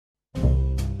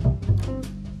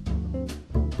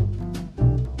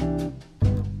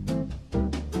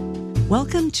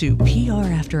Welcome to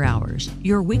PR After Hours,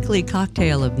 your weekly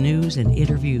cocktail of news and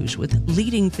interviews with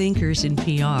leading thinkers in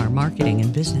PR, marketing,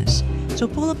 and business. So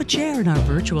pull up a chair in our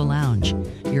virtual lounge.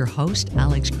 Your host,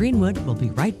 Alex Greenwood, will be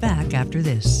right back after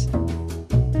this.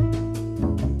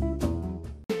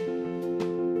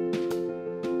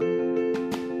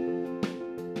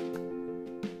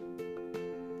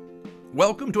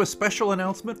 Welcome to a special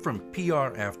announcement from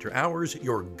PR After Hours,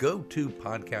 your go-to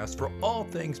podcast for all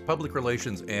things public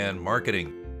relations and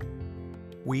marketing.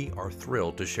 We are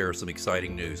thrilled to share some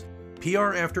exciting news.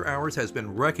 PR After Hours has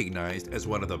been recognized as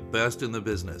one of the best in the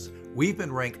business. We've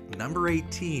been ranked number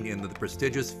 18 in the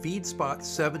prestigious FeedSpot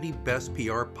 70 Best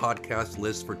PR Podcast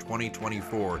list for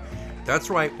 2024. That's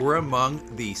right, we're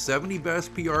among the 70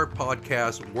 best PR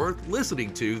podcasts worth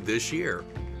listening to this year.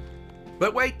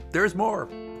 But wait, there's more.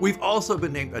 We've also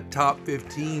been named a top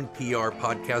 15 PR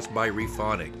podcast by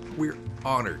Rephonic. We're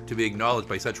honored to be acknowledged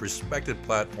by such respected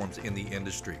platforms in the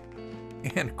industry.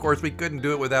 And of course, we couldn't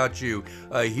do it without you.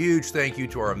 A huge thank you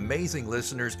to our amazing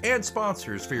listeners and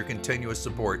sponsors for your continuous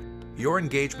support. Your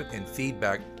engagement and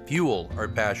feedback fuel our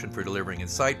passion for delivering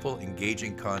insightful,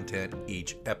 engaging content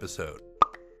each episode.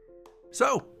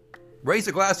 So, raise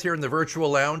a glass here in the virtual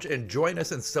lounge and join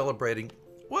us in celebrating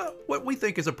what we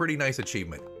think is a pretty nice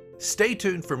achievement. Stay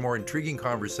tuned for more intriguing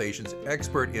conversations,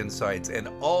 expert insights, and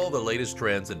all the latest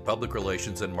trends in public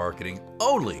relations and marketing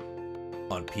only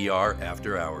on PR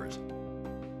After Hours.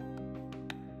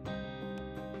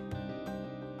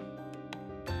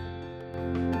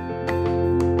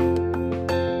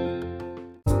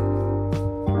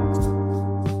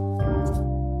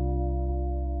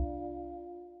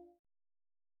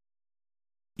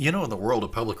 You know, in the world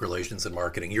of public relations and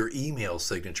marketing, your email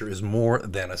signature is more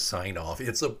than a sign-off.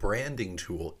 It's a branding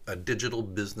tool, a digital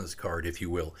business card, if you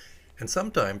will. And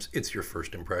sometimes it's your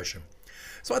first impression.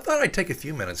 So I thought I'd take a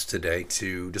few minutes today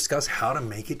to discuss how to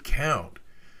make it count.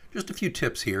 Just a few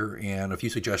tips here and a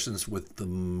few suggestions with the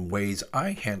ways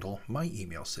I handle my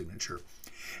email signature.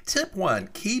 Tip 1,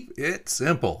 keep it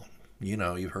simple. You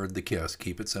know, you've heard the kiss,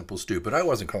 keep it simple, stupid. I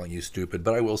wasn't calling you stupid,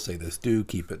 but I will say this, do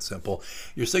keep it simple.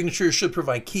 Your signature should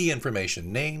provide key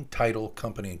information, name, title,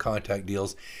 company, and contact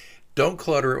deals. Don't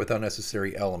clutter it with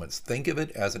unnecessary elements. Think of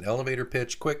it as an elevator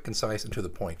pitch, quick, concise, and to the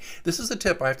point. This is a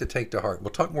tip I have to take to heart.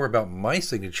 We'll talk more about my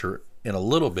signature in a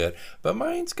little bit, but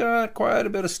mine's got quite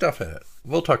a bit of stuff in it.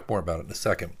 We'll talk more about it in a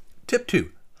second. Tip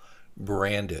 2,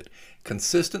 brand it.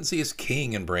 Consistency is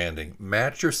king in branding.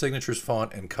 Match your signature's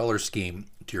font and color scheme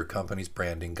to your company's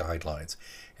branding guidelines.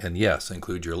 And yes,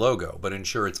 include your logo, but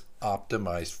ensure it's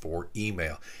optimized for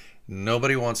email.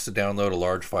 Nobody wants to download a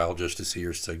large file just to see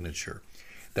your signature.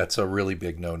 That's a really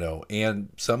big no-no. And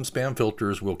some spam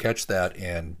filters will catch that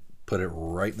and put it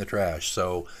right in the trash.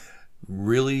 So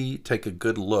really take a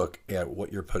good look at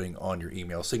what you're putting on your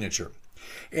email signature.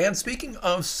 And speaking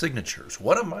of signatures,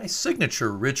 one of my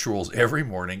signature rituals every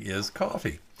morning is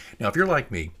coffee. Now, if you're like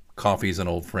me, coffee is an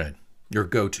old friend. Your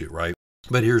go-to, right?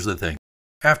 But here's the thing.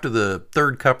 After the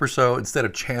third cup or so, instead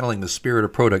of channeling the spirit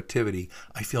of productivity,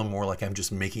 I feel more like I'm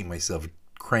just making myself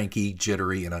cranky,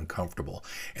 jittery, and uncomfortable.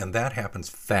 And that happens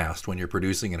fast when you're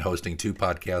producing and hosting 2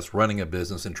 podcasts, running a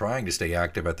business, and trying to stay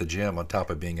active at the gym on top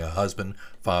of being a husband,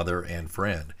 father, and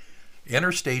friend.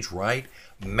 Enter stage right,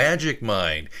 Magic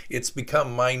Mind. It's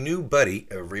become my new buddy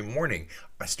every morning.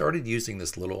 I started using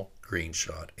this little green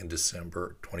shot in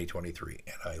December 2023,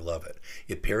 and I love it.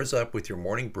 It pairs up with your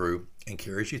morning brew and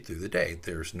carries you through the day.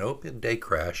 There's no midday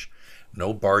crash,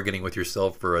 no bargaining with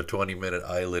yourself for a 20-minute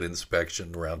eyelid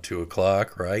inspection around 2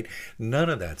 o'clock, right?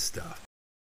 None of that stuff.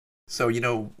 So,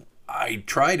 I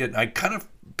tried it, and I kind of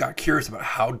got curious about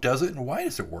how does it and why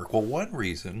does it work? Well, one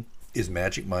reason is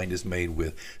Magic Mind is made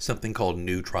with something called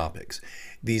nootropics.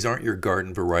 These aren't your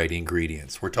garden variety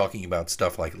ingredients. We're talking about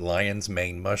stuff like lion's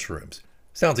mane mushrooms.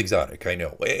 Sounds exotic, I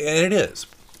know, and it is.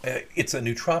 It's a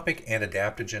nootropic and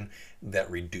adaptogen that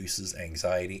reduces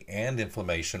anxiety and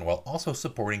inflammation while also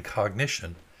supporting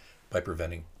cognition by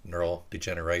preventing neural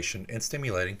degeneration and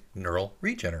stimulating neural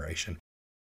regeneration.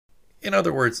 In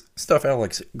other words, stuff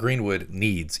Alex Greenwood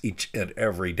needs each and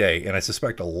every day. And I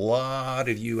suspect a lot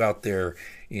of you out there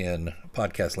in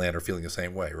podcast land are feeling the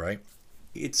same way, right?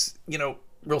 It's,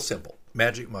 real simple.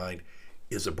 Magic Mind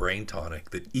is a brain tonic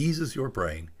that eases your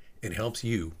brain and helps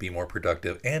you be more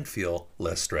productive and feel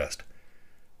less stressed.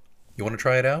 You want to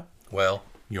try it out? Well,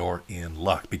 you're in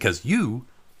luck because you,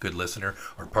 good listener,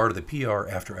 are part of the PR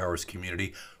After Hours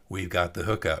community. We've got the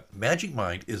hookup. Magic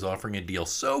Mind is offering a deal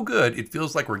so good it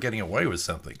feels like we're getting away with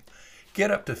something.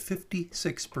 Get up to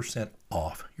 56%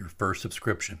 off your first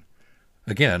subscription.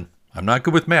 Again, I'm not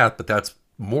good with math, but that's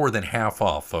more than half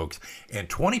off, folks, and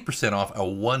 20% off a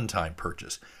one-time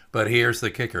purchase. But here's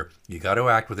the kicker. You got to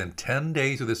act within 10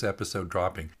 days of this episode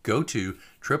dropping. Go to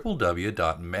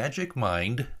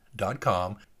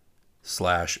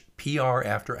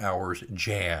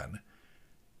www.magicmind.com/PRAfterHoursJan.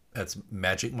 That's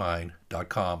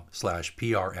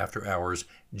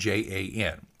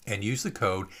magicmind.com/PRAfterHoursJAN. And use the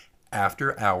code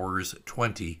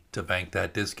AfterHours20 to bank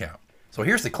that discount. So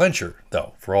here's the clincher,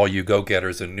 though, for all you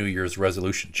go-getters and New Year's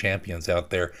resolution champions out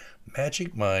there.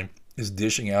 Magic Mind is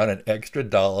dishing out an extra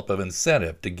dollop of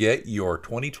incentive to get your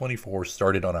 2024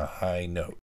 started on a high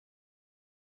note.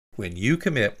 When you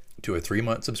commit to a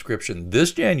 3-month subscription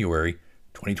this January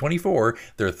 2024,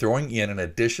 they're throwing in an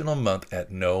additional month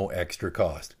at no extra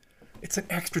cost. It's an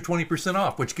extra 20%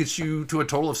 off, which gets you to a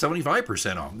total of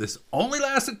 75% off. This only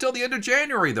lasts until the end of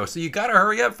January, though, so you got to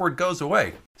hurry up before it goes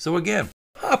away. So again,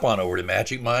 hop on over to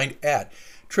Magic Mind at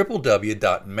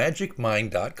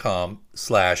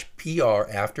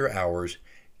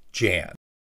www.magicmind.com/PRAfterHoursJan.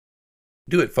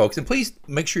 Do it, folks, and please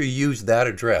make sure you use that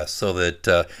address so that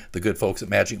the good folks at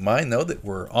Magic Mind know that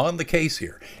we're on the case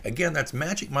here. Again, that's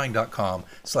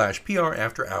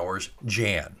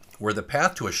magicmind.com/PRAfterHoursJan, where the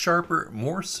path to a sharper,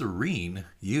 more serene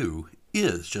you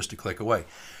is just a click away.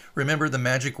 Remember, the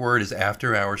magic word is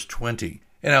After Hours 20.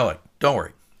 And Ellen, don't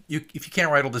worry. If you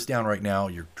can't write all this down right now,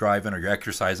 you're driving or you're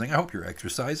exercising, I hope you're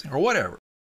exercising or whatever.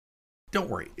 Don't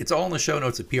worry. It's all in the show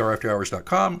notes at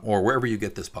PRAfterHours.com or wherever you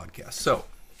get this podcast. So,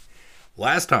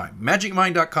 last time,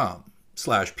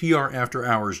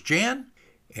 magicmind.com/PRAfterHoursJan,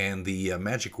 and the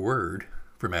magic word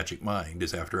for Magic Mind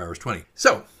is After Hours 20.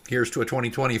 So, here's to a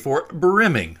 2024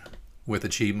 brimming with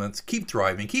achievements. Keep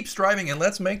thriving, keep striving, and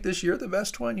let's make this year the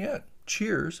best one yet.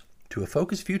 Cheers to a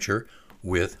focused future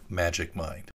with Magic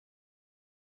Mind.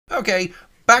 Okay,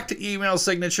 back to email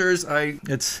signatures.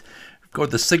 It's go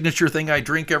with the signature thing I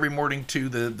drink every morning to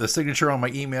the signature on my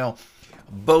email.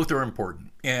 Both are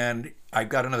important. And I've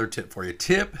got another tip for you.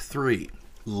 Tip 3,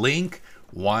 link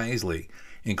wisely.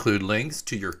 Include links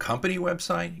to your company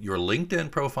website, your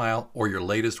LinkedIn profile, or your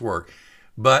latest work.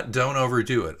 But don't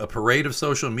overdo it. A parade of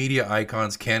social media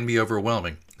icons can be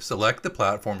overwhelming. Select the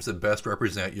platforms that best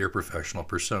represent your professional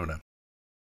persona.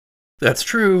 That's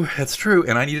true.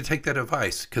 And I need to take that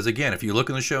advice because, again, if you look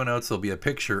in the show notes, there'll be a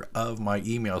picture of my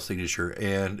email signature,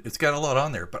 and it's got a lot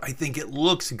on there, but I think it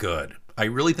looks good. I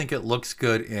really think it looks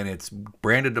good, and it's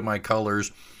branded to my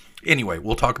colors. Anyway,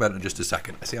 we'll talk about it in just a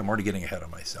second. I see I'm already getting ahead of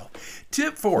myself.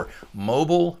 Tip 4,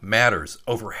 mobile matters.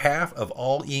 Over half of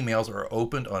all emails are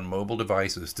opened on mobile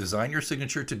devices. Design your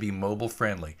signature to be mobile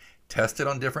friendly. Test it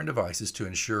on different devices to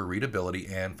ensure readability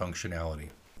and functionality.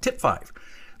 Tip 5.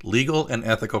 Legal and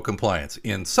ethical compliance.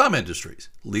 In some industries,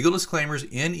 legal disclaimers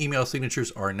in email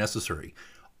signatures are necessary.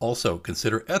 Also,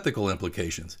 consider ethical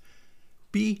implications.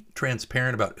 Be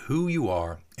transparent about who you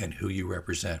are and who you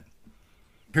represent.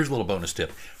 Here's a little bonus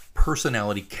tip.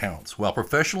 Personality counts. While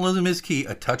professionalism is key,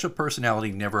 a touch of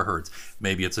personality never hurts.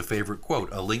 Maybe it's a favorite quote,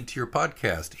 a link to your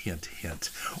podcast, hint, hint,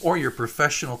 or your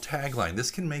professional tagline. This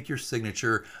can make your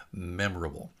signature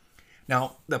memorable.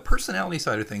 Now, the personality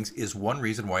side of things is one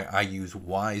reason why I use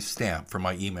Wise Stamp for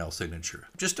my email signature.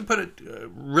 Just to put it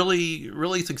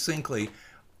really succinctly,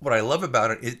 what I love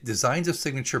about it, it designs a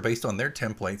signature based on their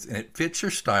templates, and it fits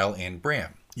your style and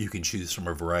brand. You can choose from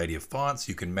a variety of fonts.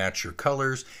 You can match your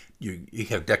colors. You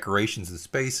have decorations and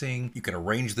spacing. You can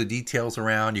arrange the details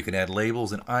around. You can add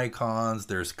labels and icons.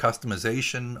 There's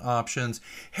customization options.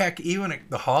 Heck, even at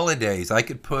the holidays, I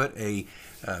could put a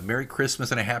Merry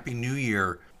Christmas and a Happy New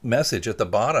Year message at the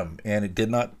bottom, and it did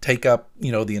not take up,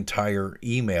 the entire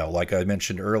email. Like I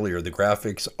mentioned earlier, the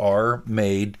graphics are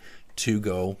made to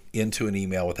go into an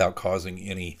email without causing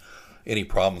any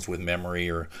problems with memory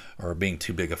or being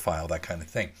too big a file, that kind of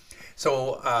thing.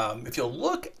 So if you'll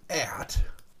look at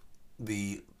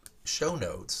the show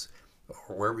notes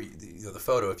or wherever the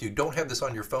photo, if you don't have this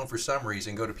on your phone for some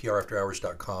reason, go to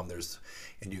PRAfterHours.com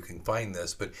and you can find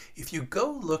this. But if you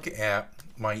go look at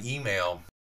my email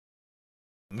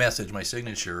message, my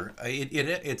signature,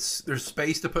 there's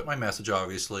space to put my message,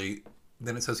 obviously.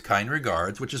 Then it says kind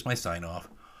regards, which is my sign off.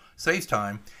 Saves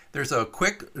time. There's a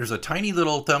tiny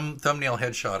little thumbnail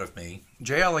headshot of me,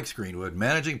 J. Alex Greenwood,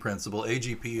 managing principal,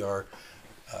 AGPR,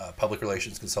 public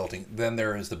relations consulting. Then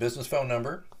there is the business phone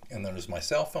number, and then there's my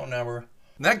cell phone number.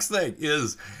 Next thing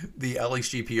is the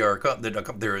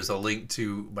LXGPR. There is a link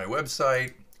to my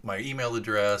website, my email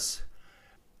address.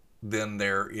 Then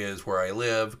there is where I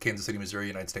live, Kansas City, Missouri,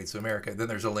 United States of America. Then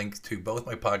there's a link to both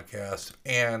my podcast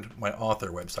and my author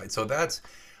website. So that's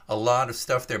a lot of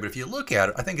stuff there. But if you look at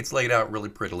it, I think it's laid out really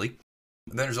prettily.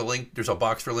 And then there's a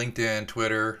box for LinkedIn,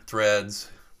 Twitter, Threads,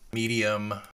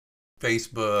 Medium,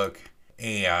 Facebook,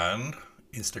 and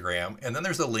Instagram, and then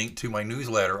there's a link to my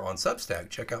newsletter on Substack.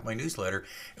 Check out my newsletter.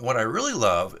 And what I really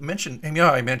love, I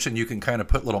mentioned you can kind of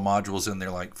put little modules in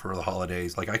there, like for the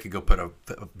holidays. Like I could go put a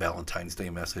Valentine's Day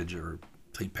message or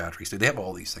St. Patrick's Day. They have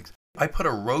all these things. I put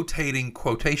a rotating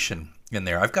quotation in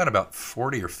there. I've got about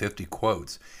 40 or 50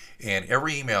 quotes, and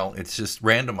every email, it's just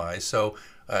randomized. So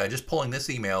just pulling this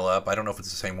email up, I don't know if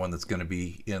it's the same one that's going to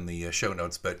be in the show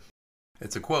notes, but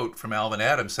it's a quote from Alvin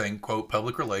Adams saying, quote,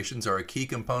 "Public relations are a key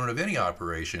component of any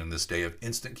operation in this day of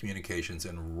instant communications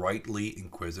and rightly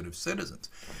inquisitive citizens."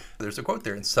 There's a quote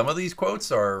there, and some of these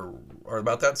quotes are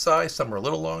about that size. Some are a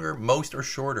little longer. Most are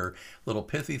shorter, little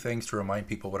pithy things to remind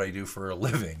people what I do for a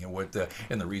living and one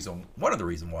of the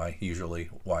reasons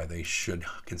why they should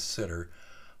consider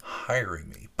hiring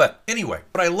me. But anyway,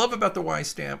 what I love about the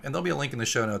WiseStamp, and there'll be a link in the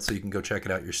show notes so you can go check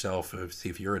it out yourself, see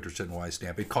if you're interested in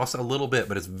WiseStamp. It costs a little bit,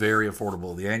 but it's very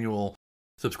affordable. The annual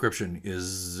subscription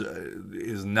is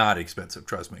not expensive,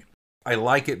 trust me. I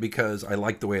like it because I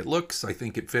like the way it looks. I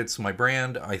think it fits my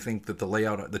brand. I think that the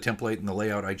layout, the template and the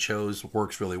layout I chose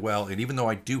works really well. And even though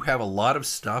I do have a lot of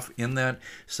stuff in that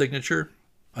signature,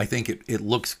 I think it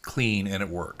looks clean and it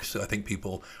works. I think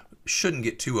people shouldn't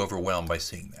get too overwhelmed by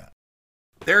seeing that.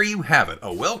 There you have it.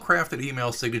 A well-crafted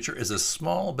email signature is a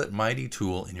small but mighty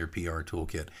tool in your PR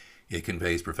toolkit. It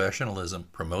conveys professionalism,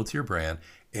 promotes your brand,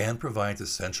 and provides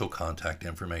essential contact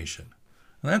information.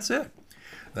 And that's it.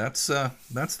 That's the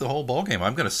whole ballgame.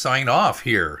 I'm going to sign off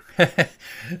here.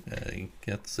 You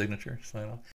get the signature? Sign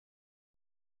off.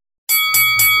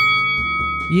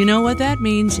 You know what that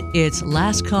means? It's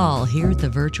last call here at the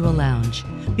Virtual Lounge.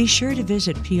 Be sure to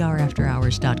visit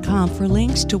prafterhours.com for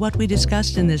links to what we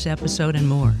discussed in this episode and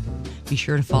more. Be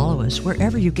sure to follow us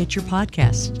wherever you get your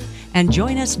podcasts. And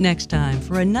join us next time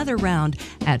for another round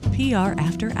at PR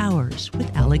After Hours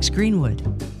with Alex Greenwood.